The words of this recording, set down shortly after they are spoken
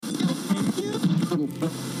Welcome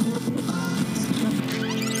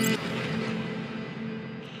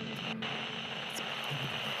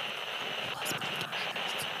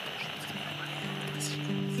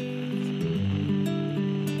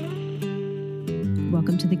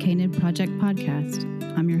to the Canid Project Podcast.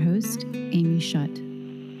 I'm your host, Amy Shutt.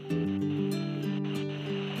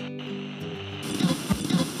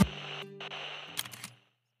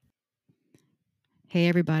 Hey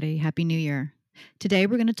everybody, Happy New Year. Today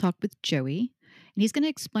we're going to talk with Joey, and he's going to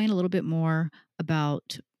explain a little bit more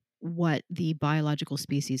about what the biological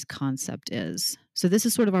species concept is. So this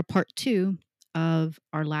is sort of our part 2 of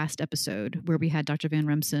our last episode where we had Dr. Van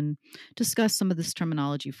Remsen discuss some of this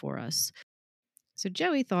terminology for us. So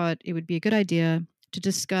Joey thought it would be a good idea to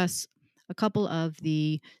discuss a couple of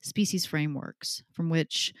the species frameworks from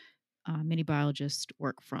which many biologists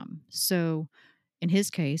work from. So in his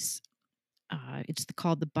case, it's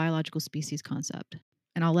called the biological species concept,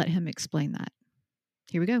 and I'll let him explain that.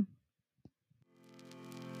 Here we go.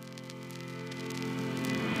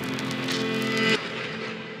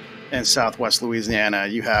 In southwest Louisiana,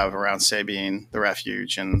 you have around Sabine, the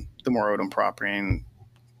refuge, and the Morotum property, and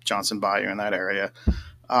Johnson Bayou in that area.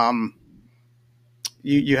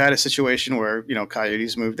 You had a situation where,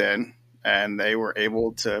 coyotes moved in and they were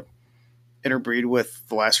able to interbreed with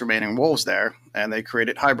the last remaining wolves there, and they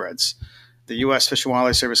created hybrids. The U.S. Fish and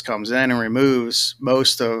Wildlife Service comes in and removes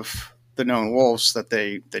most of the known wolves that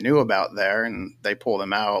they knew about there, and they pull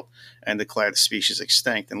them out and declare the species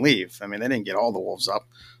extinct and leave. I mean, they didn't get all the wolves up.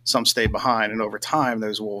 Some stayed behind, and over time,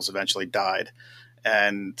 those wolves eventually died.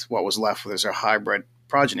 And what was left was their hybrid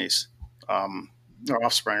progenies, or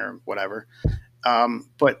offspring or whatever.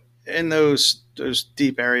 But in those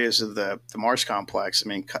deep areas of the marsh complex, I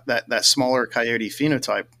mean, that smaller coyote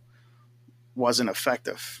phenotype wasn't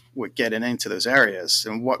effective with getting into those areas.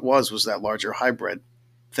 And what was that larger hybrid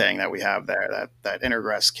thing that we have there, that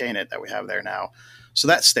intergrass canid that we have there now. So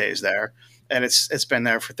that stays there, and it's been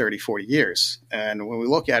there for 30, 40 years. And when we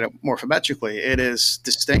look at it morphometrically, it is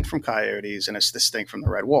distinct from coyotes and it's distinct from the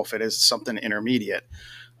red wolf. It is something intermediate,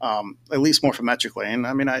 at least morphometrically. And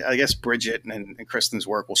I mean, I guess Bridget and Kristen's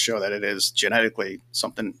work will show that it is genetically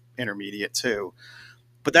something intermediate too.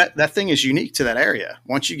 But that thing is unique to that area.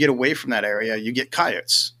 Once you get away from that area, you get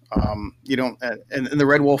coyotes. You don't, and the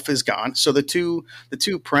red wolf is gone. So the two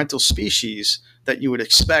parental species that you would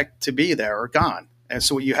expect to be there are gone. And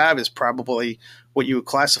so what you have is probably what you would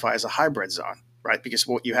classify as a hybrid zone, right? Because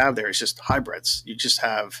what you have there is just hybrids. You just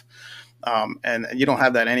have, and you don't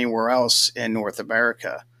have that anywhere else in North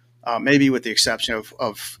America, maybe with the exception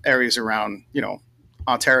of areas around,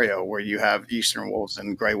 Ontario, where you have eastern wolves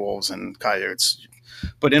and gray wolves and coyotes.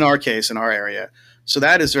 But in our case, in our area, so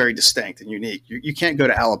that is very distinct and unique. You can't go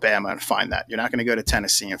to Alabama and find that. You're not going to go to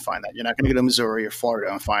Tennessee and find that. You're not going to go to Missouri or Florida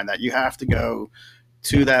and find that. You have to go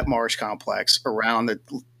to that marsh complex around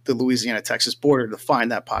the Louisiana-Texas border to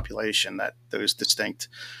find that population, those distinct,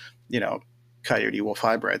 coyote wolf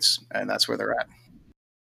hybrids, and that's where they're at.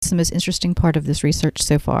 It's the most interesting part of this research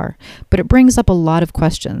so far, but it brings up a lot of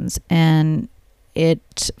questions, and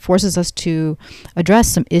it forces us to address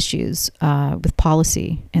some issues with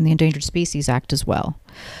policy and the Endangered Species Act as well.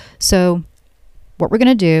 So what we're going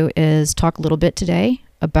to do is talk a little bit today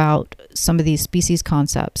about some of these species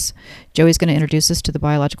concepts. Joey's going to introduce us to the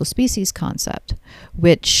biological species concept,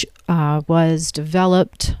 which was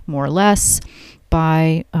developed more or less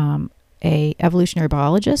by a evolutionary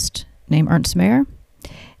biologist named Ernst Mayr.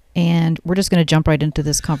 And we're just going to jump right into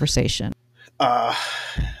this conversation.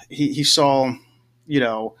 He saw,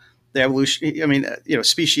 the evolution. I mean,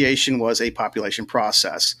 speciation was a population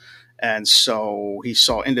process. And so he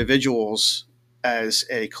saw individuals as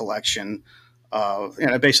a collection of,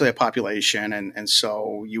 basically a population. And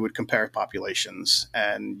so you would compare populations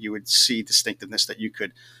and you would see distinctiveness that you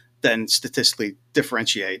could then statistically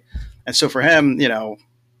differentiate. And so for him,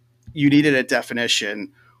 you needed a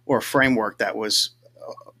definition or a framework that was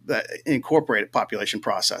that incorporated population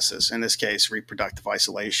processes, in this case, reproductive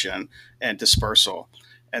isolation and dispersal.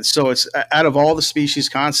 And so it's, out of all the species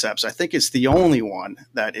concepts, I think it's the only one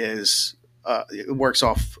that is, it works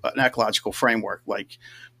off an ecological framework, like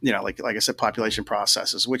I said, population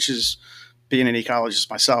processes, which is, being an ecologist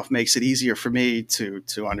myself, makes it easier for me to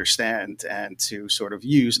understand and to sort of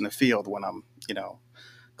use in the field when I'm,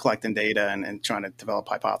 collecting data and trying to develop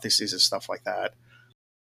hypotheses and stuff like that.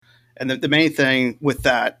 And the main thing with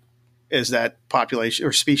that is that population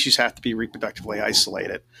or species have to be reproductively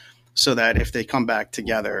isolated, so that if they come back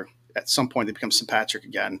together, at some point they become sympatric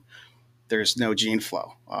again. There's no gene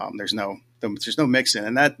flow. There's no mixing,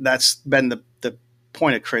 and that's been the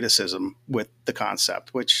point of criticism with the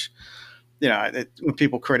concept, which when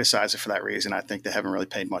people criticize it for that reason, I think they haven't really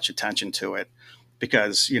paid much attention to it,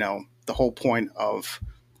 because the whole point of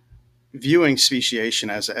viewing speciation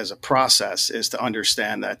as a process is to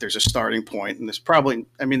understand that there's a starting point, and there's probably,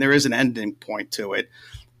 I mean, there is an ending point to it,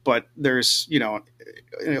 but there's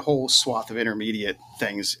a whole swath of intermediate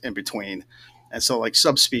things in between. And so, like,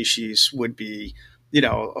 subspecies would be,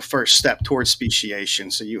 a first step towards speciation.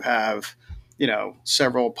 So you have,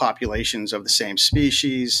 several populations of the same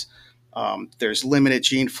species. There's limited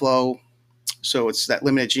gene flow. So it's that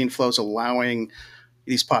limited gene flow is allowing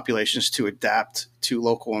these populations to adapt to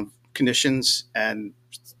local conditions, and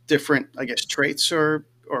different, I guess, traits or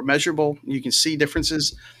measurable. You can see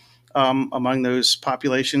differences among those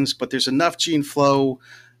populations, but there's enough gene flow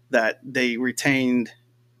that they retain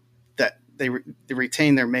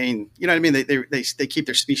their main. You know what I mean? They keep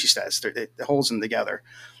their species status. It holds them together.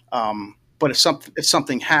 But if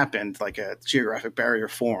something happened, like a geographic barrier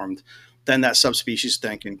formed, then that subspecies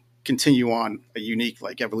then can continue on a unique,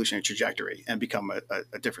 like, evolutionary trajectory and become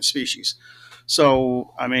a different species.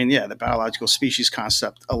 So, I mean, yeah, the biological species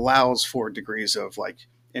concept allows for degrees of, like,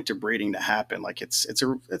 interbreeding to happen. Like, it's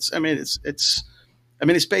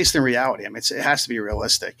based in reality. I mean, it has to be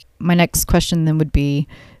realistic. My next question then would be,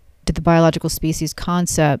 did the biological species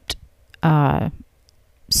concept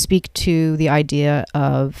speak to the idea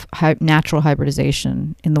of natural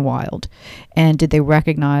hybridization in the wild? And did they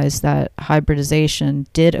recognize that hybridization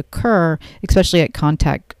did occur, especially at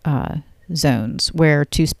contact zones where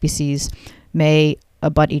two species may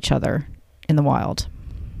abut each other in the wild?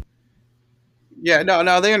 Yeah,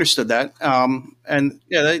 no, they understood that, and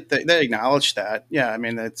yeah, they acknowledged that.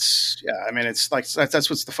 It's like that's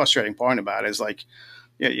what's the frustrating point about it, is like,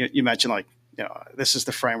 yeah, you mentioned, like, this is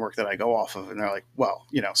the framework that I go off of, and they're like, well,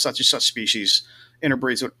 such and such species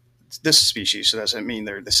interbreeds with this species, so doesn't mean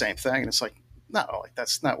they're the same thing. And it's like, no, like,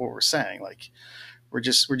 that's not what we're saying. Like, we're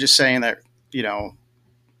just saying that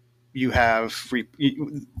you have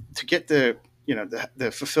to get the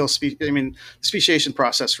fulfill species. I mean, the speciation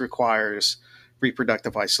process requires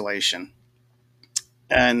reproductive isolation,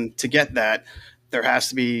 and to get that, there has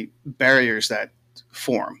to be barriers that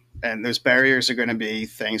form. And those barriers are going to be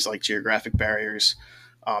things like geographic barriers.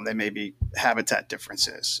 They may be habitat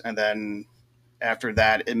differences. And then after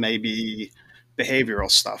that, it may be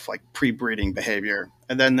behavioral stuff like pre-breeding behavior.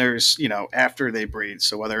 And then there's, after they breed.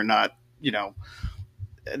 So whether or not,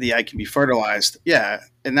 the egg can be fertilized. Yeah.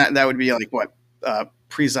 And that would be like what,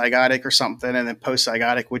 pre-zygotic or something. And then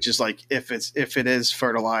post-zygotic, which is like, if it is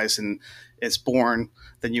fertilized and it's born,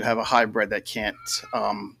 then you have a hybrid that can't,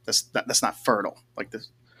 that's not fertile. Like this.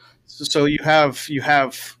 So you have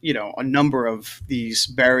a number of these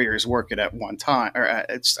barriers working at one time, or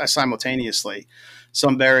simultaneously.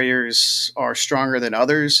 Some barriers are stronger than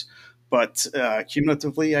others, but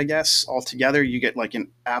cumulatively, I guess, altogether, you get like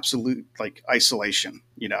an absolute, like, isolation.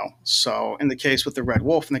 So in the case with the red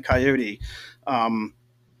wolf and the coyote,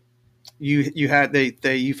 you had they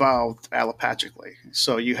evolved allopagically.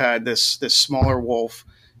 So you had this smaller wolf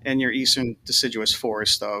in your eastern deciduous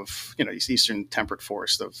forest of, eastern temperate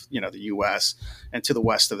forest of, the U.S. And to the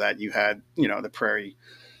west of that, you had, the prairie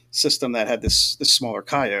system that had this smaller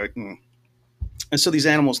coyote. And so these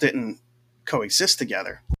animals didn't coexist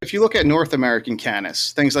together. If you look at North American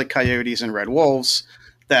canis, things like coyotes and red wolves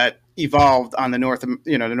that evolved on the North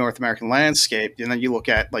American landscape, and then you look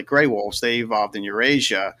at, like, gray wolves, they evolved in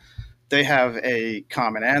Eurasia. They have a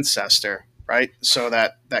common ancestor, right? So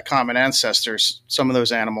that common ancestors, some of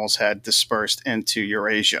those animals had dispersed into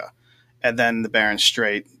Eurasia, and then the Bering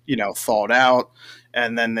Strait, thawed out,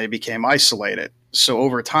 and then they became isolated. So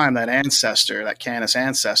over time, that canis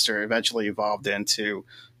ancestor, eventually evolved into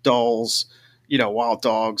dholes, wild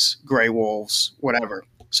dogs, gray wolves, whatever.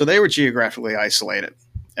 So they were geographically isolated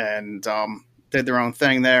and did their own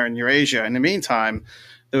thing there in Eurasia. In the meantime,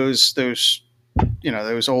 those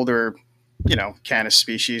older, canis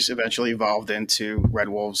species eventually evolved into red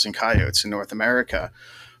wolves and coyotes in North America.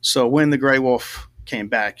 So when the gray wolf came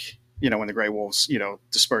back, when the gray wolves,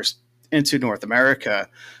 dispersed into North America,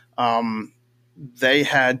 they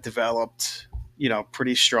had developed,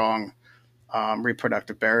 pretty strong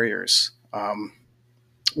reproductive barriers,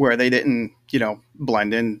 where they didn't,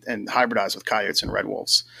 blend in and hybridize with coyotes and red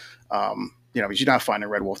wolves. Because you're not finding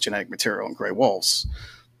red wolf genetic material in gray wolves,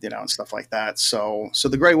 and stuff like that. So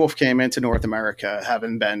the gray wolf came into North America,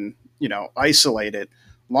 having been, isolated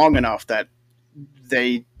long enough that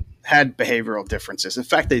they had behavioral differences. In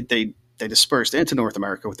fact, they dispersed into North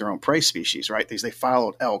America with their own prey species, right? They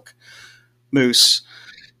followed elk, moose,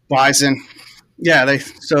 bison. Yeah, they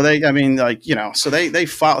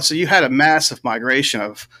follow. So you had a massive migration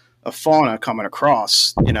of of fauna coming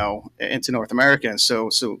across, into North America. And so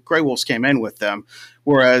gray wolves came in with them,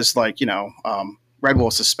 whereas red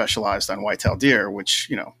wolves is specialized on white-tailed deer,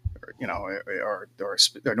 which are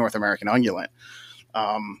North American ungulate.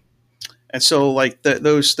 And so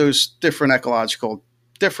those different ecological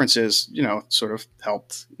differences, sort of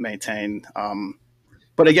helped maintain.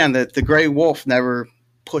 But again, the gray wolf never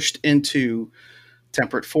pushed into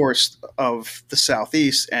temperate forest of the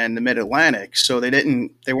southeast and the mid-Atlantic, so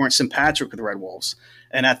they weren't sympatric with red wolves.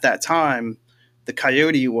 And at that time, the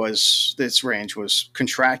coyote its range was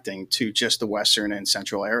contracting to just the western and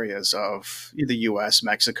central areas of the U.S.,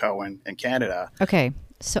 Mexico, and Canada. Okay,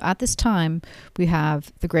 so at this time, we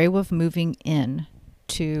have the gray wolf moving in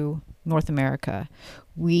to North America.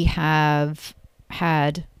 We have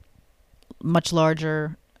had much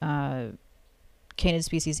larger canid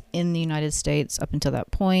species in the United States up until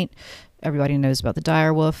that point. Everybody knows about the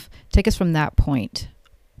dire wolf. Take us from that point,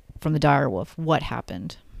 from the dire wolf. What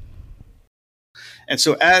happened? And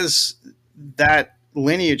so as that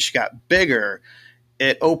lineage got bigger,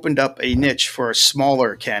 it opened up a niche for a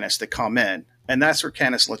smaller Canis to come in. And that's where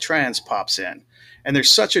Canis latrans pops in. And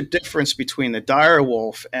there's such a difference between the dire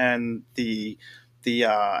wolf and the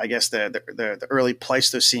early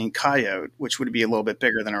Pleistocene coyote, which would be a little bit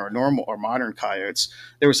bigger than our normal or modern coyotes.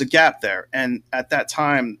 There was a gap there. And at that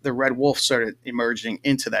time, the red wolf started emerging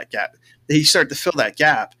into that gap. He started to fill that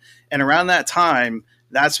gap. And around that time,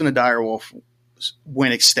 that's when the dire wolf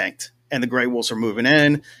went extinct and the gray wolves are moving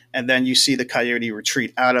in. And then you see the coyote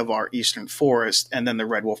retreat out of our eastern forest. And then the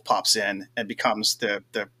red wolf pops in and becomes the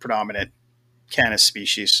predominant Canis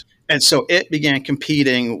species. And so it began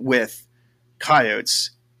competing with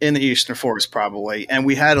coyotes in the eastern forest probably, and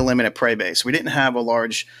we had a limited prey base. We didn't have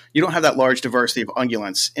you don't have that large diversity of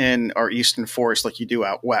ungulates in our eastern forest like you do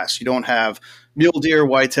out west. You don't have mule deer,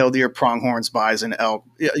 white-tailed deer, pronghorns, bison, elk.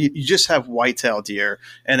 You just have white-tailed deer,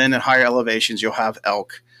 and then at higher elevations you'll have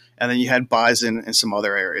elk, and then you had bison in some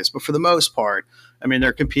other areas. But for the most part, I mean,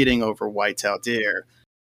 they're competing over white-tailed deer.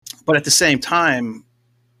 But at the same time,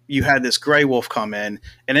 you had this gray wolf come in,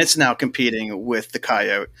 and it's now competing with the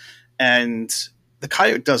coyote. And the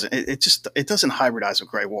coyote doesn't hybridize with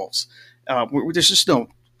gray wolves. We're just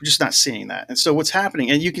not seeing that. And so what's happening,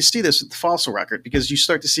 and you can see this with the fossil record, because you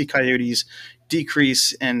start to see coyotes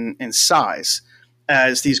decrease in size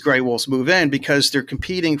as these gray wolves move in, because they're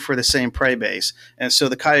competing for the same prey base. And so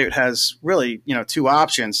the coyote has really, two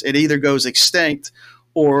options. It either goes extinct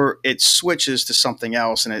or it switches to something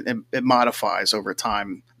else, and it modifies over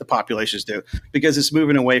time. The populations do, because it's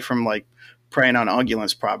moving away from preying on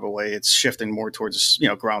ungulates. Probably it's shifting more towards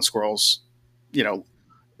ground squirrels,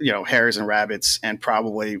 hares and rabbits, and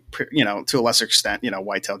probably to a lesser extent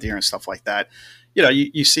white-tailed deer and stuff like that.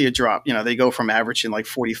 You see a drop. They go from averaging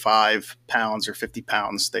 45 pounds or 50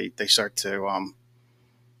 pounds. They start to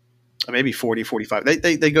maybe 40, 45.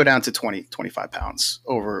 They go down to 20, 25 pounds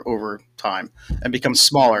over time and become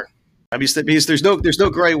smaller. Obviously, because there's no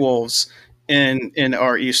gray wolves in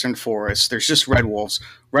our eastern forests. There's just red wolves.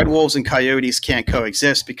 Red wolves and coyotes can't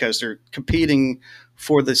coexist because they're competing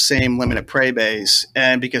for the same limited prey base,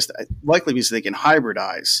 and because they can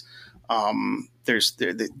hybridize.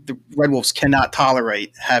 The red wolves cannot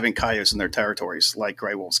tolerate having coyotes in their territories like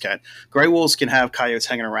gray wolves can. Gray wolves can have coyotes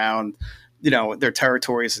hanging around, their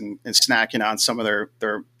territories and snacking on some of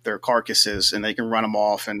their carcasses, and they can run them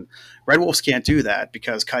off. And red wolves can't do that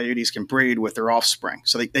because coyotes can breed with their offspring.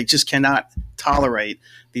 So they just cannot tolerate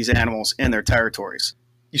these animals in their territories.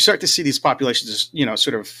 You start to see these populations,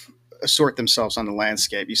 sort of assort themselves on the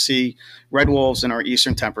landscape. You see red wolves in our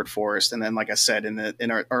eastern temperate forest. And then, like I said,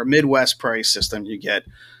 in our Midwest prairie system, you get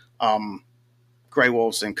gray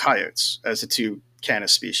wolves and coyotes as the two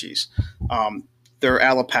Canis species. They're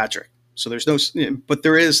allopatric. So there's no, but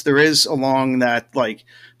there is along that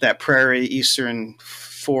prairie eastern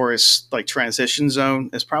forest transition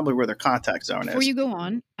zone is probably where their contact zone is. Before you go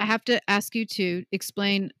on, I have to ask you to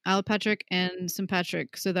explain allopatric and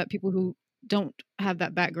sympatric so that people who don't have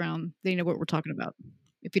that background, they know what we're talking about,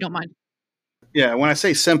 if you don't mind. Yeah, when I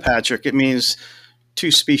say sympatric, it means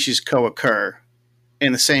two species co-occur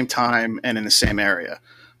in the same time and in the same area.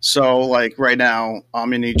 So right now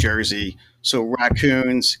I'm in New Jersey. So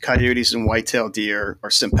raccoons, coyotes, and white-tailed deer are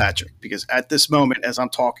sympatric because at this moment, as I'm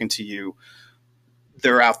talking to you,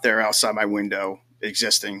 they're out there outside my window,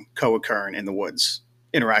 existing, co-occurring in the woods,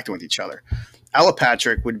 interacting with each other.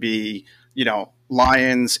 Allopatric would be,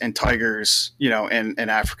 lions and tigers, in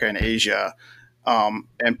Africa and Asia,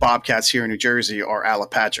 and bobcats here in New Jersey are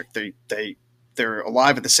allopatric. They're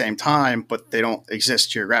alive at the same time, but they don't exist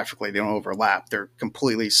geographically. They don't overlap. They're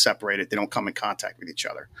completely separated. They don't come in contact with each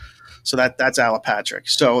other. So that's allopatric.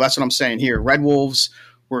 So that's what I'm saying here. Red wolves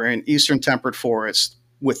were in eastern temperate forests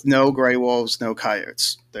with no gray wolves, no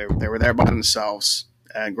coyotes. They were there by themselves.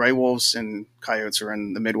 And gray wolves and coyotes are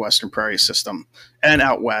in the Midwestern prairie system and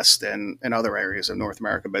out west and in other areas of North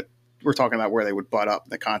America. But we're talking about where they would butt up in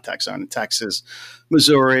the contact zone in Texas,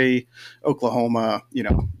 Missouri, Oklahoma,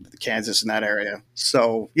 Kansas, in that area.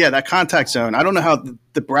 So yeah, that contact zone. I don't know how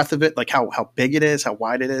the breadth of it, like how big it is, how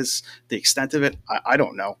wide it is, the extent of it. I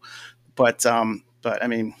don't know, but I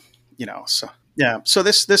mean, so yeah. So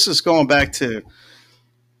this is going back to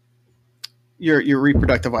your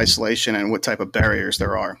reproductive isolation and what type of barriers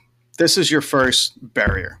there are. This is your first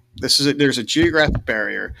barrier. There's a geographic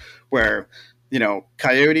barrier where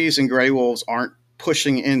coyotes and gray wolves aren't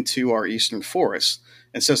pushing into our eastern forests.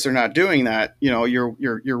 And since they're not doing that,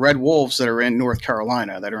 your red wolves that are in North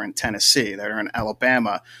Carolina, that are in Tennessee, that are in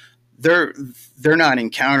Alabama, they're not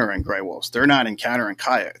encountering gray wolves. They're not encountering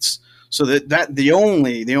coyotes. So that the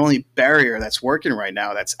only barrier that's working right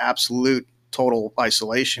now, that's absolute total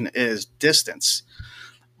isolation, is distance.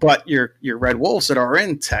 But your red wolves that are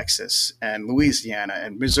in Texas and Louisiana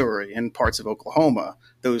and Missouri and parts of Oklahoma,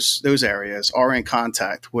 those areas are in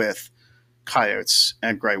contact with coyotes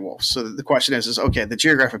and gray wolves. So the question is okay, the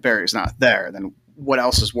geographic barrier is not there. Then what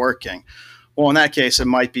else is working? Well, in that case, it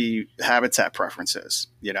might be habitat preferences.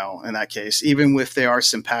 In that case, even if they are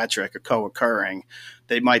sympatric or co-occurring,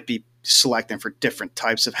 they might be selecting for different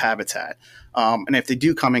types of habitat. And if they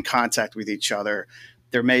do come in contact with each other,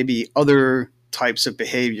 there may be other types of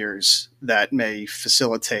behaviors that may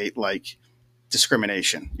facilitate like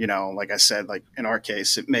discrimination. Like I said, like in our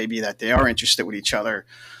case, it may be that they are interested with each other.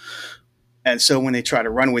 And so when they try to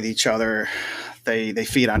run with each other, they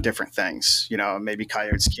feed on different things. Maybe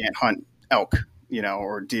coyotes can't hunt elk,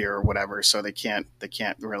 or deer or whatever. So they can't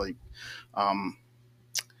really,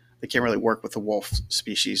 work with the wolf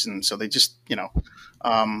species. And so they just,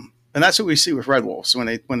 and that's what we see with red wolves when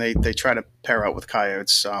they try to pair out with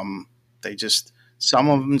coyotes. They just, some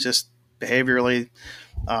of them just behaviorally,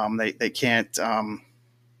 they can't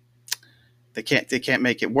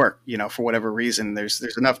make it work, for whatever reason.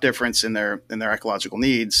 There's enough difference in their ecological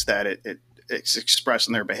needs that it's expressed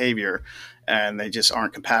in their behavior, and they just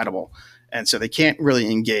aren't compatible, and so they can't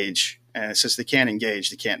really engage. And since they can't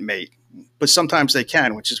engage, they can't mate. But sometimes they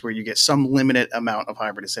can, which is where you get some limited amount of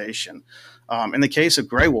hybridization. In the case of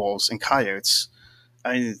gray wolves and coyotes,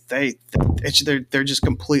 I mean, they're just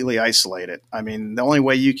completely isolated. I mean, the only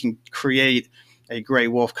way you can create a gray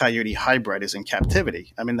wolf coyote hybrid is in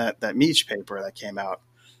captivity. I mean, that Meach paper that came out,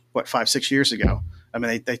 5-6 years ago. I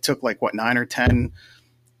mean, they took 9 or 10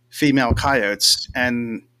 female coyotes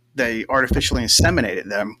and they artificially inseminated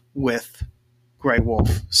them with gray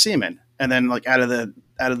wolf semen. And then out of the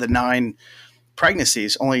 9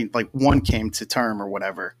 pregnancies, only one came to term or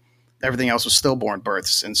whatever. Everything else was stillborn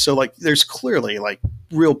births. And so there's clearly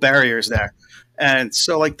real barriers there. And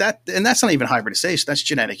so that, and that's not even hybridization, that's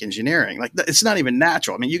genetic engineering. It's not even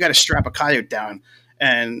natural. I mean, you got to strap a coyote down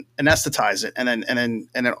and anesthetize it and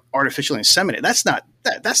then artificially inseminate. That's not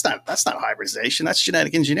hybridization. That's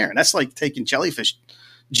genetic engineering. That's like taking jellyfish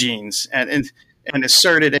genes and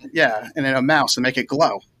insert it in a mouse and make it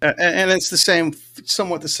glow. And it's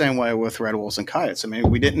somewhat the same way with red wolves and coyotes. I mean,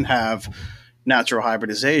 we didn't have natural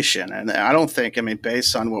hybridization. And I don't think,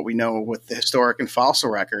 based on what we know with the historic and fossil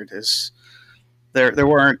record, is there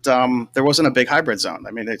wasn't a big hybrid zone.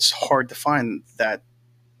 I mean, it's hard to find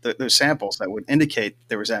those samples that would indicate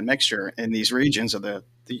there was that mixture in these regions of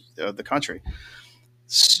the country.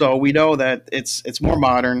 So we know that it's more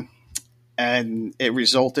modern, and it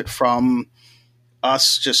resulted from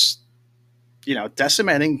us just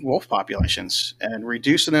decimating wolf populations and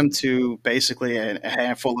reducing them to basically a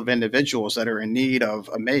handful of individuals that are in need of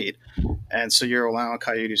a mate. And so you're allowing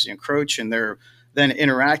coyotes to encroach, and they're then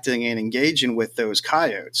interacting and engaging with those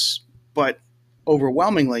coyotes. But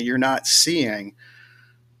overwhelmingly, you're not seeing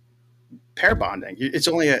pair bonding. It's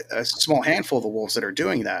only a small handful of the wolves that are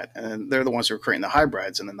doing that, and they're the ones who are creating the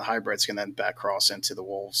hybrids, and then the hybrids can then back cross into the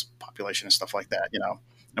wolves population and stuff like that,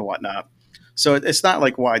 and whatnot. So it's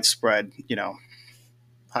not widespread,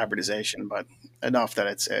 hybridization, but enough that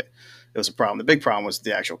it was a problem. The big problem was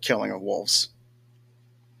the actual killing of wolves.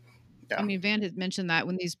 Yeah. I mean, Van had mentioned that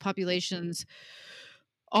when these populations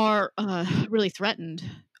are really threatened,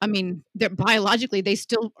 I mean, they're biologically, they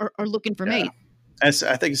still are looking for mate. I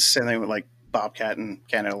think it's the same thing with bobcat and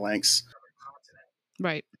Canada lynx.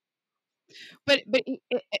 Right. But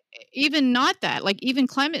even not that, even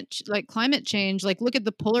climate change, look at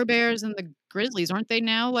the polar bears and the grizzlies. Aren't they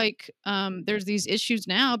now there's these issues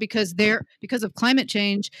now because of climate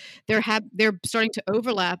change, they're starting to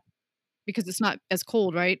overlap because it's not as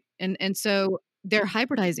cold, right? And so they're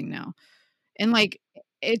hybridizing now. And like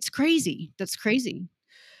it's crazy. That's crazy.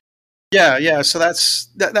 Yeah, yeah. So that's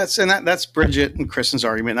Bridget and Kristen's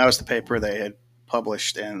argument. That was the paper they had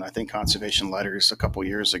published in, I think, Conservation Letters a couple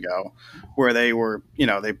years ago, where they were,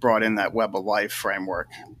 they brought in that Web of Life framework,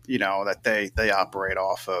 that they operate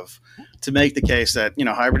off of, to make the case that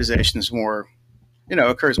hybridization is more,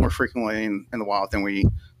 occurs more frequently in the wild than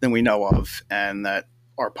we know of, and that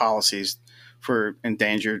our policies for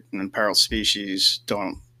endangered and imperiled species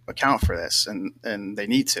don't account for this, and they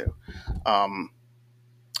need to. Um,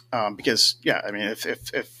 because yeah, I mean,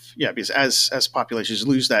 if yeah, because as populations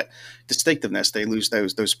lose that distinctiveness, they lose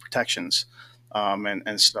those protections, so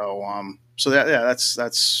that yeah, that's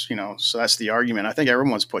so that's the argument. I think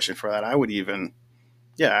everyone's pushing for that. I would even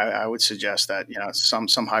yeah, I would suggest that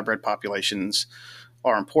some hybrid populations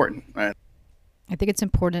are important. Right? I think it's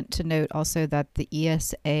important to note also that the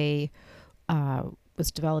ESA uh,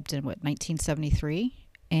 was developed in what 1973,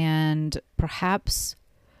 and perhaps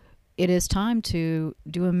it is time to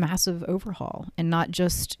do a massive overhaul and not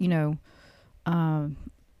just um,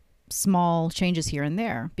 small changes here and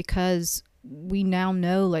there, because we now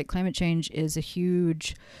know like climate change is a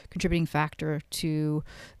huge contributing factor to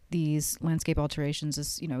these landscape alterations,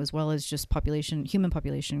 as well as just human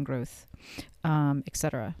population growth,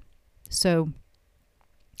 etc. So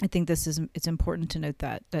I think it's important to note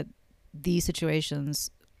that these situations,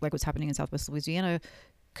 like what's happening in Southwest Louisiana,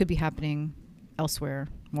 could be happening elsewhere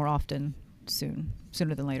more often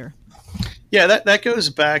sooner than later. Yeah, that goes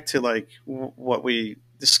back to like what we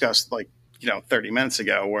discussed, like 30 minutes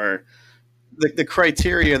ago, where the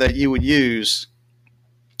criteria that you would use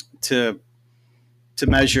to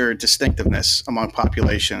measure distinctiveness among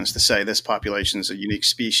populations, to say this population is a unique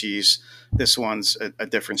species, this one's a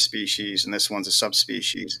different species, and this one's a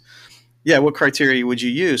subspecies. Yeah, what criteria would you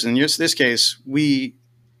use? In this case,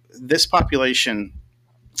 this population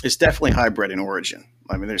is definitely hybrid in origin.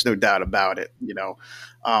 I mean, there's no doubt about it.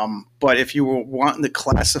 But if you were wanting to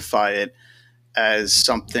classify it as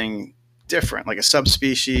something different, like a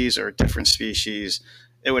subspecies or a different species,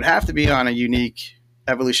 it would have to be on a unique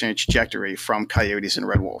evolutionary trajectory from coyotes and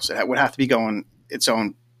red wolves. It would have to be going its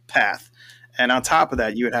own path. And on top of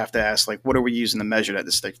that, you would have to ask, like, what are we using to measure that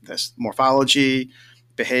distinctness? Morphology,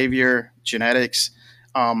 behavior, genetics.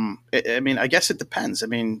 I mean, I guess it depends. I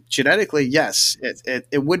mean, genetically, yes,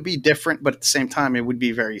 it would be different, but at the same time, it would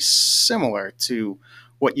be very similar to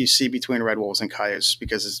what you see between red wolves and coyotes,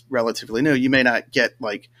 because it's relatively new. You may not get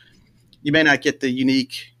the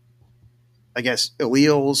unique, I guess,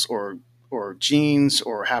 alleles or genes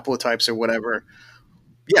or haplotypes or whatever.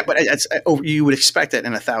 Yeah, but you would expect that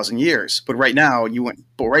in 1,000 years. But right now,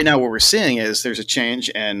 what we're seeing is there's a change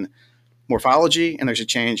in morphology and there's a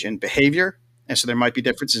change in behavior. And so there might be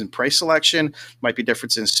differences in prey selection, might be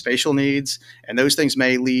differences in spatial needs, and those things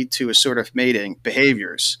may lead to a sort of mating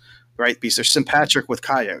behaviors, right? Because they're sympatric with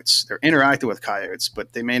coyotes, they're interacting with coyotes,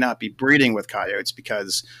 but they may not be breeding with coyotes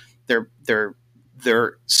because they're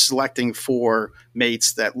selecting for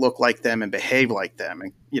mates that look like them and behave like them,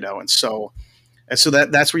 and so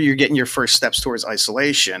that's where you're getting your first steps towards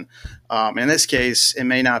isolation. In this case, it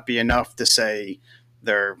may not be enough to say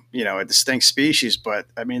they're a distinct species, but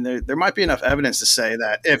I mean there might be enough evidence to say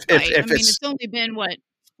that if it's only been what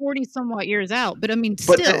 40 somewhat years out, but I mean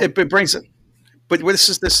but still. it brings it. But this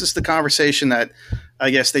is the conversation that I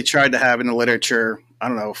guess they tried to have in the literature. I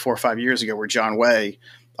don't know, 4 or 5 years ago, where John Way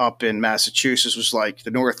up in Massachusetts was like, the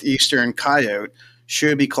northeastern coyote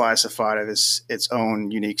should be classified as its own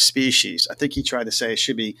unique species. I think he tried to say it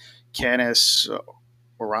should be Canis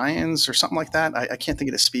Orions or something like that. I can't think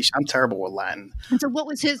of the species. I'm terrible with Latin. And so what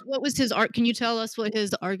was his art? Can you tell us what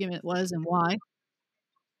his argument was and why?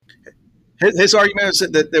 His argument is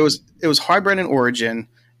that it was hybrid in origin,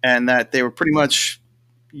 and that they were pretty much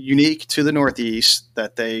unique to the Northeast.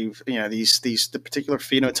 That the particular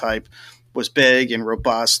phenotype was big and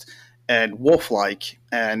robust and wolf-like,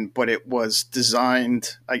 but it was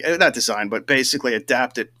designed, not designed, but basically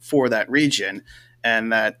adapted for that region,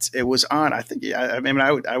 and that it was on. I think, I mean,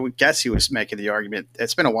 I would guess he was making the argument.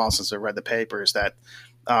 It's been a while since I read the papers, that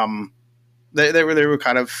um, they were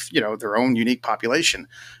kind of their own unique population,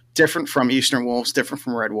 different from eastern wolves, different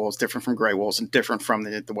from red wolves, different from gray wolves, and different from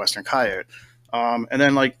the western coyote. And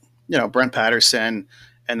then Brent Patterson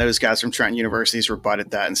and those guys from Trenton Universities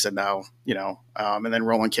rebutted that and said no, and then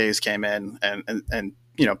Roland Kays came in and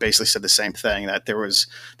basically said the same thing, that they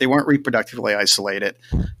weren't reproductively isolated,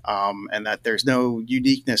 and that there's no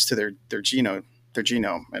uniqueness to their genome,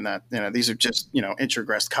 and that these are just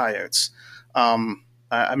introgressed coyotes.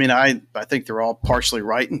 I mean, I think they're all partially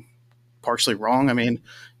right partially wrong. I mean,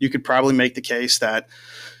 you could probably make the case that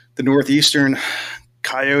the northeastern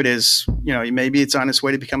coyote is, maybe it's on its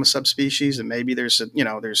way to become a subspecies, and maybe they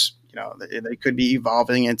could be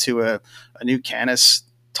evolving into a new Canis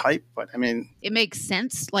type. But I mean, it makes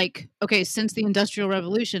sense. Like, okay, since the Industrial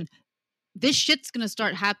Revolution, this shit's going to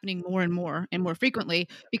start happening more and more frequently,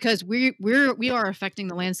 because we are affecting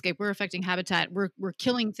the landscape. We're affecting habitat. We're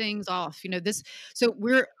killing things off. So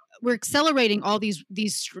we're accelerating all these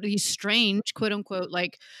strange, quote unquote,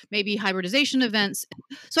 like maybe hybridization events.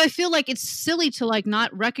 So I feel like it's silly to like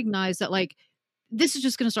not recognize that like this is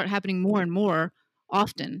just going to start happening more and more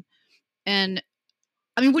often. And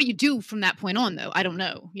I mean, what do you do from that point on, though? I don't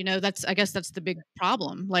know. I guess that's the big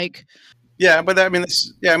problem. Like, yeah, but I mean,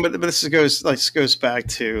 this goes back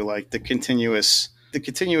to like the continuous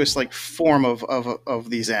like form of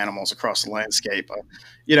these animals across the landscape.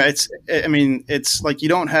 It's like you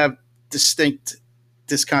don't have distinct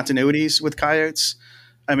discontinuities with coyotes.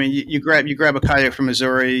 I mean, you grab a coyote from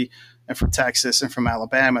Missouri and from Texas and from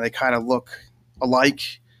Alabama, they kind of look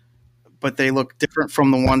alike, but they look different from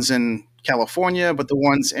the ones in California. But the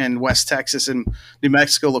ones in West Texas and New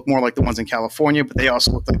Mexico look more like the ones in California, but they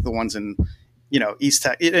also look like the ones in East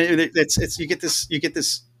Texas. It's you get this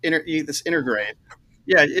intergrade.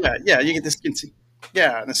 Yeah. You get this.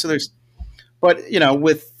 Yeah. And so there's, but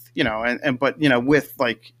with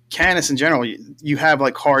like Canis in general, you have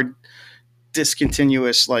like hard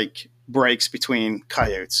discontinuous like breaks between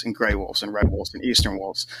coyotes and gray wolves and red wolves and eastern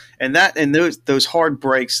wolves, and those hard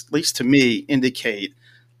breaks, at least to me, indicate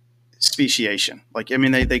speciation. Like, I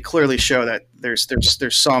mean, they clearly show that there's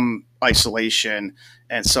some isolation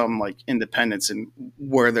and some like independence in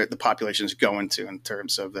where the population is going to in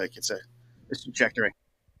terms of like it's a trajectory.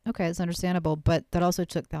 Okay, it's understandable, but that also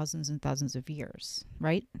took thousands and thousands of years,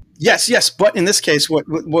 right? Yes, but in this case,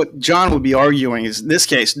 what John would be arguing is, in this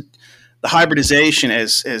case, the hybridization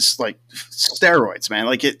is like steroids, man.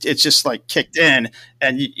 Like it's just like kicked in,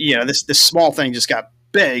 and this small thing just got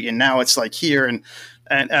big, and now it's like here, and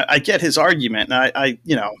I get his argument, and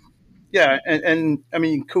and I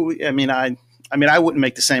mean, cool. I mean, I wouldn't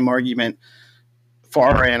make the same argument for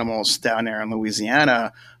our animals down there in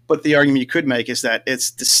Louisiana. But the argument you could make is that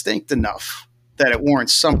it's distinct enough that it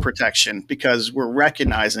warrants some protection, because we're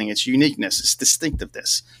recognizing its uniqueness, its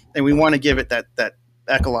distinctiveness, and we want to give it that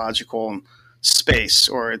ecological space,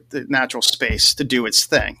 or the natural space, to do its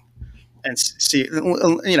thing, and see,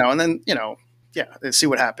 and then see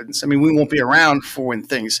what happens. I mean, we won't be around for when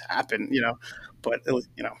things happen, but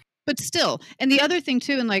But still, and the other thing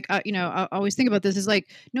too, and like I always think about this, is like,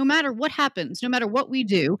 no matter what happens, no matter what we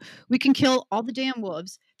do, we can kill all the damn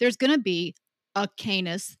wolves. There's going to be a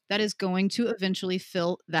Canis that is going to eventually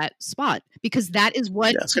fill that spot, because that is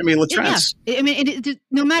what it's going to be Latrans. Yeah. I mean,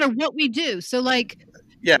 no matter what we do. So like,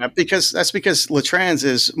 because Latrans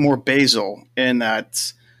is more basal in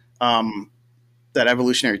that that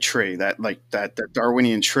evolutionary tree, that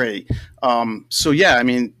Darwinian tree. So yeah, I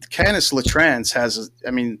mean, Canis latrans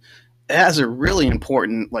has a really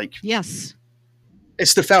important, like, yes,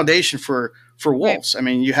 it's the foundation for wolves. Right. I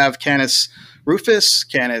mean, you have Canis rufus,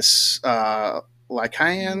 Canis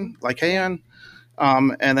lycaon,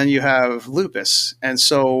 and then you have lupus. And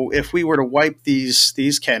so if we were to wipe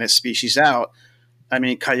these Canis species out, I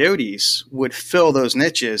mean, coyotes would fill those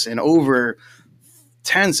niches, and over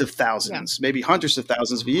tens of thousands, maybe hundreds of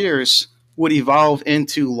thousands of years, would evolve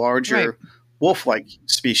into larger wolf-like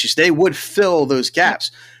species. They would fill those gaps.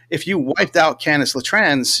 If you wiped out Canis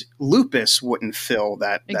latrans, lupus wouldn't fill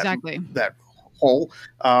that hole.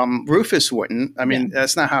 Rufus wouldn't. I mean,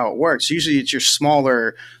 that's not how it works. Usually it's your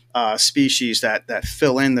smaller species that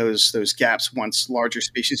fill in those gaps once larger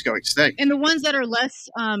species go extinct. And the ones that are less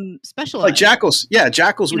specialized. Like jackals. Yeah,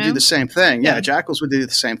 jackals would do the same thing. Yeah, jackals would do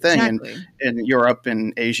the same thing in Europe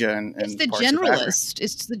and Asia and it's the generalist.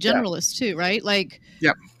 It's the generalist too, right? Like,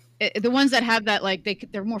 the ones that have that, like,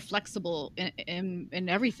 they're more flexible in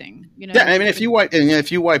everything, Yeah, I mean, if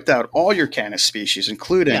you wiped out all your Canis species,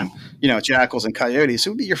 including jackals and coyotes, it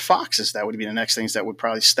would be your foxes that would be the next things that would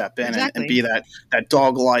probably step in and be that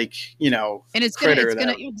dog-like and it's critter.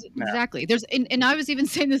 Exactly. There's and I was even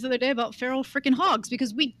saying this the other day about feral freaking hogs,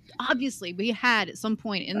 because we had at some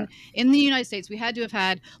point in the United States, we had to have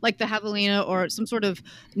had like the javelina or some sort of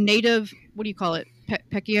native, what do you call it,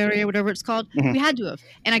 pecuaria, whatever it's called. We had to have,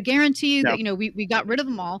 and I guarantee you that we got rid of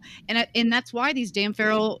them all, and that's why these damn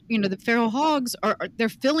feral, the feral hogs they're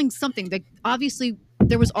filling something. They obviously,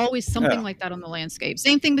 there was always something like that on the landscape.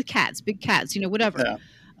 Same thing with cats, big cats, whatever.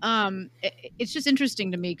 It's just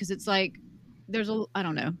interesting to me, because it's like I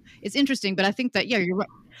don't know, it's interesting, but I think that you're right.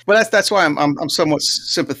 But that's why I'm somewhat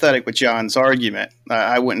sympathetic with John's argument.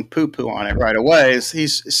 I wouldn't poo poo on it right away.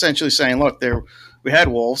 He's essentially saying, look, we had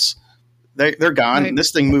wolves. They're gone. Right. And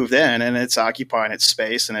this thing moved in, and it's occupying its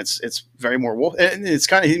space, and it's very more wolf. And it's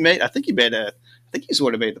kind of I think he's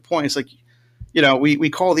what made the point. It's like, we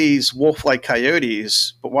call these wolf like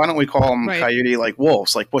coyotes, but why don't we call them Right. coyote like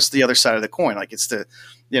wolves? Like, what's the other side of the coin? Like, it's the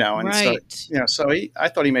and so Right. I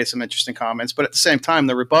thought he made some interesting comments, but at the same time,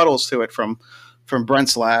 the rebuttals to it from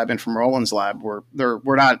Brent's lab and from Roland's lab were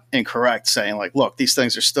not incorrect, saying like, look, these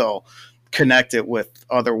things are still connected with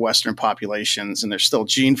other Western populations, and there's still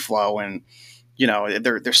gene flow, and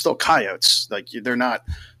they're still coyotes. Like, they're not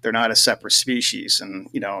a separate species, and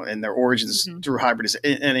and their origins Mhm. through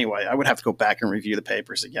hybridization. Anyway, I would have to go back and review the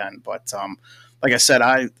papers again, but like I said,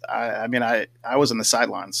 I mean, I was on the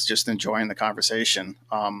sidelines just enjoying the conversation.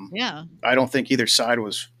 Yeah. I don't think either side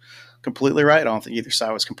was completely right. I don't think either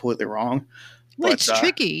side was completely wrong. Well, But it's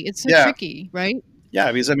tricky. It's so yeah, tricky, right?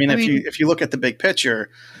 yeah, because I mean, I mean, if you look at the big picture,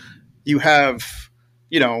 you have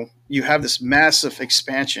you have this massive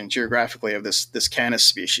expansion geographically of this Canis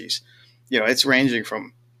species. It's ranging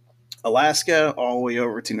from Alaska all the way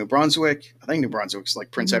over to New Brunswick. I think New Brunswick's like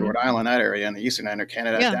Prince mhm. Edward Island, that area in the eastern end of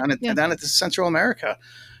Canada, Yeah. Yeah. down at Central America.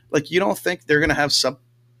 Like, you don't think they're going to have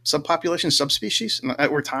subpopulation, subspecies? And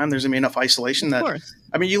over time, there's going to be enough isolation Of that, course.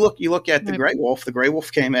 I mean, you look at the Right. gray wolf. The gray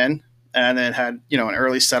wolf came in and then had an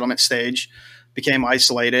early settlement stage, became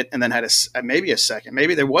isolated, and then had maybe a second.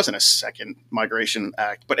 Maybe there wasn't a second migration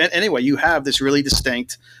act, but anyway, you have this really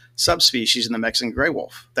distinct subspecies in the Mexican gray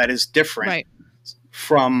wolf that is different Right.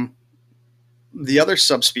 from the other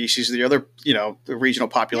subspecies, the other the regional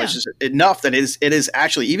Yeah. populations, enough that it is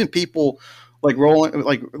actually, even people like Roland,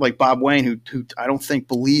 like Bob Wayne, who I don't think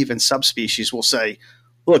believe in subspecies, will say,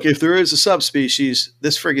 look, if there is a subspecies,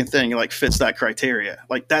 this frigging thing like fits that criteria.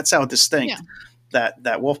 Like, that's how Yeah. distinct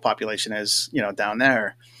that wolf population is, down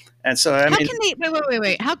there. And so, I How mean, can they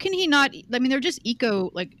wait. How can he not I mean, they're just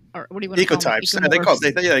eco like or what do you want to call them? ecotypes. They call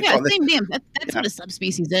Ecomorphs. they Yeah, call it. same damn. That's Yeah, what a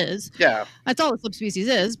subspecies is. yeah, That's all a subspecies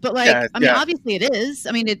is. But like, yeah, I mean, yeah. obviously it is.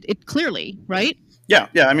 I mean, it clearly, right? Yeah,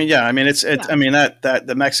 yeah. I mean, yeah. I mean, it's. Yeah. I mean, that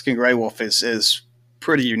the Mexican gray wolf is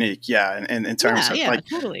pretty unique. Yeah, in terms Yeah, of yeah,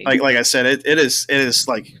 totally. like I said, it is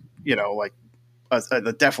like like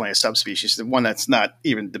definitely a subspecies, the one that's not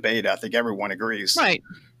even debated. I think everyone agrees. Right.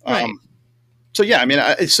 Right. Um, so yeah, I mean,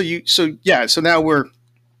 so now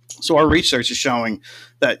our research is showing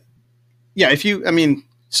that if you, I mean,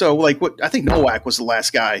 so like what I think Nowak was the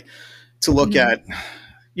last guy to look Mhm.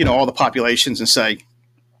 at all the populations and say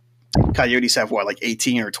coyotes have what, like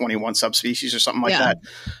 18 or 21 subspecies or something like Yeah. that,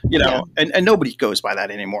 Yeah. and nobody goes by that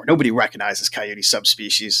anymore. Nobody recognizes coyote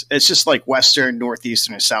subspecies. It's just like western,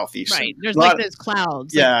 northeastern, and southeastern. Right. There's A like lot- those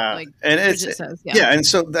clouds. yeah, Like and it's Bridget says. Yeah. yeah, and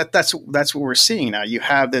so that's what we're seeing now. You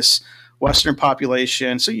have this western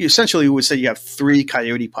population, so you essentially would say you have three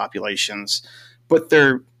coyote populations, but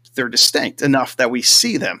they're distinct enough that we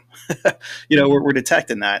see them. We're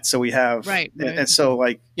detecting that. So we have Right. Right. and so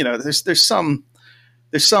like there's some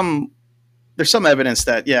evidence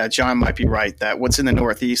that John might be right, that what's in the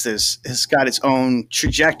Northeast has got its own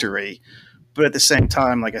trajectory, but at the same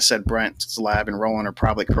time, like I said, Brent's lab and Roland are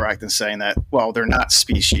probably correct in saying that, well, they're not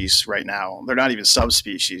species right now. They're not even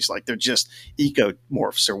subspecies. Like, they're just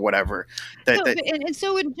ecomorphs or whatever.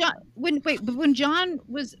 So when John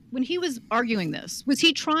was when he was arguing this, was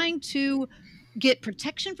he trying to get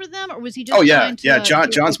protection for them, or was he just Oh yeah, trying to yeah.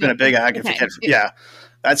 John's been a big okay. advocate. Yeah,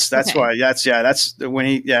 that's Okay. why. That's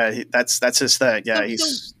when that's his thing. Yeah,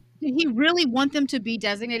 So did he really want them to be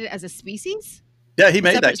designated as a species? he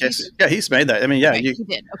made that separate case. species? Yeah, he's made that. I mean, yeah, Okay, he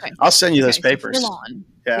did. Okay. I'll send you those Okay, so papers. full on.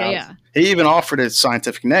 Yeah, Yeah. he even offered a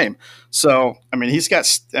scientific name. So I mean, he's got.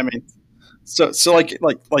 I mean, so like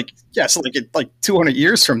 200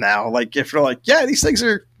 years from now, like if they're like, yeah, these things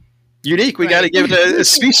are unique, we got to give it a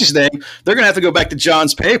species name. They're gonna have to go back to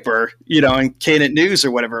John's paper, in Canaan News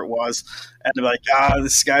or whatever it was, and they're like,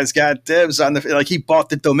 this guy's got dibs on the, like, he bought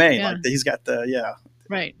the domain, Yeah. like he's got the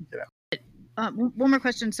Right. One more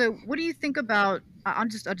question. So, what do you think about? I'll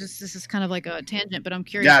just. This is kind of like a tangent, but I'm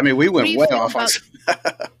curious. Yeah, I mean, we What do went you way feel off on.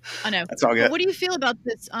 I know. That's all But good. what do you feel about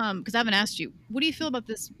this? Because I haven't asked you. What do you feel about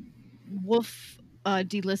this wolf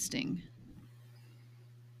delisting?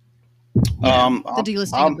 The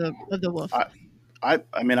delisting of the wolf, I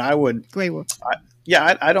mean, I would. gray wolf.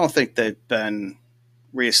 I don't think they've been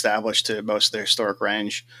reestablished to most of their historic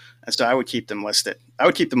range, and so I would keep them listed. I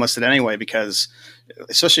would keep them listed anyway, because,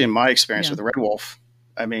 especially in my experience with the red wolf,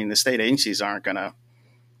 I mean, the state agencies aren't gonna.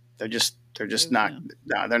 They're just not.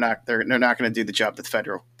 No, they're not. They're not going to do the job that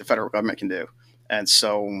the federal government can do. And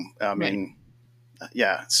so, I mean,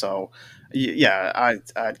 yeah. So, Yeah,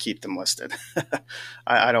 I'd keep them listed.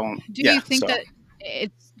 I don't. Do Yeah. you think So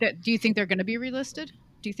that do you think they're going to be relisted?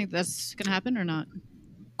 Do you think that's going to happen or not?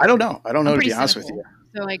 I don't know. I don't I'm know, to pretty be honest with cynical.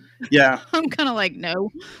 you. So like Yeah. I'm kind of like no,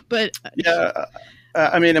 but Yeah.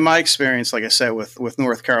 I mean, in my experience, like I said, with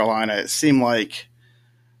North Carolina, it seemed like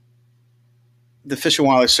the Fish and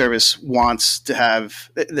Wildlife Service wants to have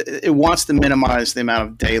it wants to minimize the amount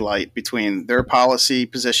of daylight between their policy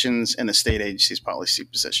positions and the state agency's policy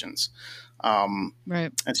positions,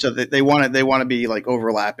 right. and so they want to be like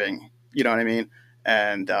overlapping. You know what I mean?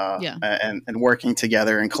 And Yeah. and working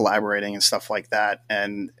together and collaborating and stuff like that.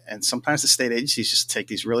 And sometimes the state agencies just take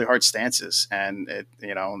these really hard stances, and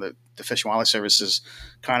the Fish and Wildlife Service is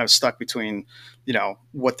kind of stuck between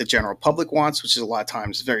what the general public wants, which is a lot of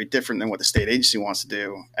times very different than what the state agency wants to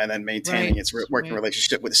do, and then maintaining its working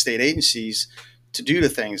relationship with the state agencies to do the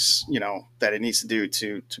things that it needs to do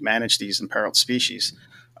to manage these imperiled species.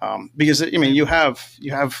 Because I mean, you have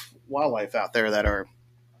wildlife out there that are,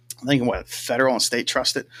 I think, federal and state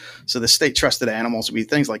trusted. So the state trusted animals would be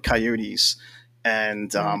things like coyotes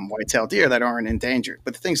and white-tailed deer that aren't endangered.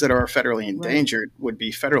 But the things that are federally endangered would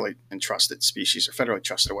be federally entrusted species or federally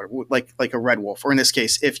trusted, or whatever, like a red wolf. Or in this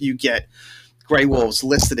case, if you get gray wolves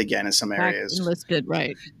listed again in some areas, listed,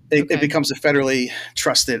 right? It becomes a federally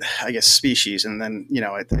trusted, I guess, species, and then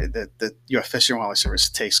the U.S. Fish and Wildlife Service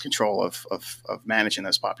takes control of managing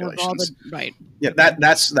those populations. Right. Yeah,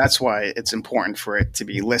 that's why it's important for it to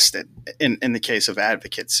be listed in the case of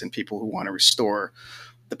advocates and people who want to restore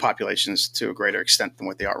the populations to a greater extent than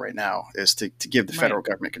what they are right now, is to give the federal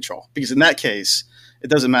government control. Because in that case, it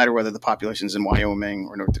doesn't matter whether the population's in Wyoming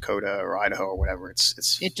or North Dakota or Idaho or whatever.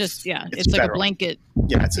 It's like a blanket.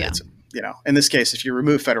 Yeah, it's in this case, if you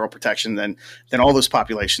remove federal protection, then all those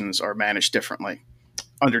populations are managed differently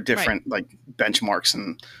under different like benchmarks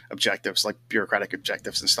and objectives, like bureaucratic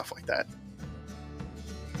objectives and stuff like that.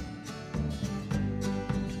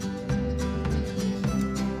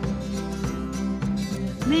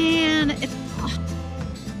 Man, if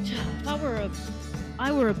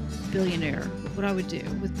I were a billionaire, what I would do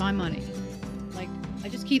with my money, like I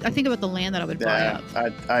think about the land that I would buy up.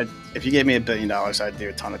 I'd if you gave me $1 billion, I'd do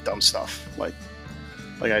a ton of dumb stuff. Like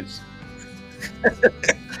I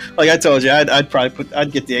like I told you,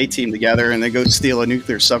 I'd get the A-team together and then go steal a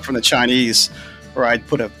nuclear sub from the Chinese, or I'd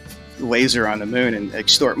put a laser on the moon and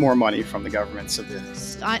extort more money from the governments of the.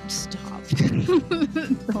 Stop!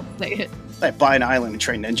 Don't say it. I'd buy an island and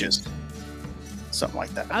train ninjas, something like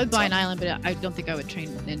that. I would buy an island, but I don't think I would train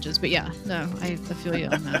ninjas. But yeah, no, I feel you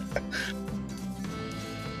on that.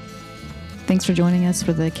 Thanks for joining us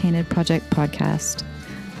for the Canid Project podcast.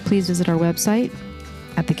 Please visit our website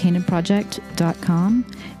at thecanidproject.com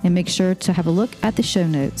and make sure to have a look at the show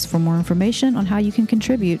notes for more information on how you can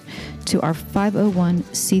contribute to our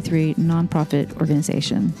 501c3 nonprofit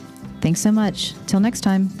organization. Thanks so much. Till next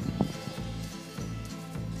time.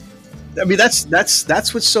 I mean, that's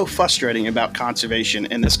what's so frustrating about conservation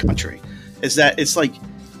in this country, is that it's like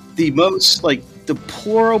the most like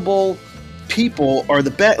deplorable people are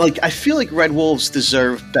the bad. Like, I feel like red wolves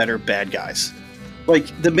deserve better bad guys.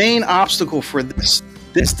 Like, the main obstacle for this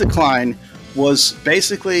decline was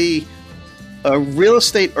basically a real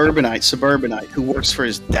estate suburbanite who works for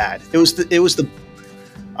his dad. It was the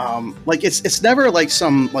like it's never like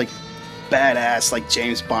some like badass like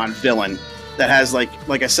James Bond villain that has like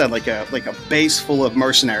I said, like a base full of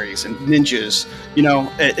mercenaries and ninjas.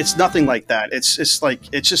 It's nothing like that. It's just like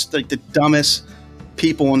the dumbest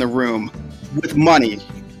people in the room with money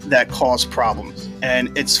that cause problems,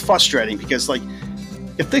 and it's frustrating because like,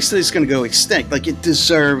 if this thing's going to go extinct, like, it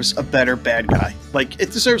deserves a better bad guy. Like,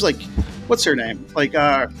 it deserves, like, what's her name? Like,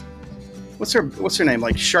 what's her name?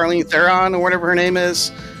 Like, Charlize Theron or whatever her name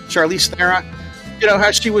is. Charlize Theron.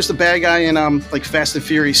 How she was the bad guy in, like, Fast and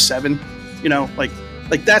Furious 7. Like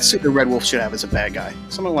that's who the Red Wolf should have as a bad guy.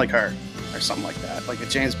 Someone like her or something like that. Like a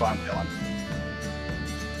James Bond villain.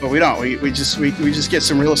 But we don't. We just get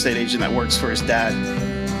some real estate agent that works for his dad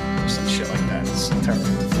or some shit like that. It's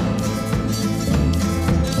terrible.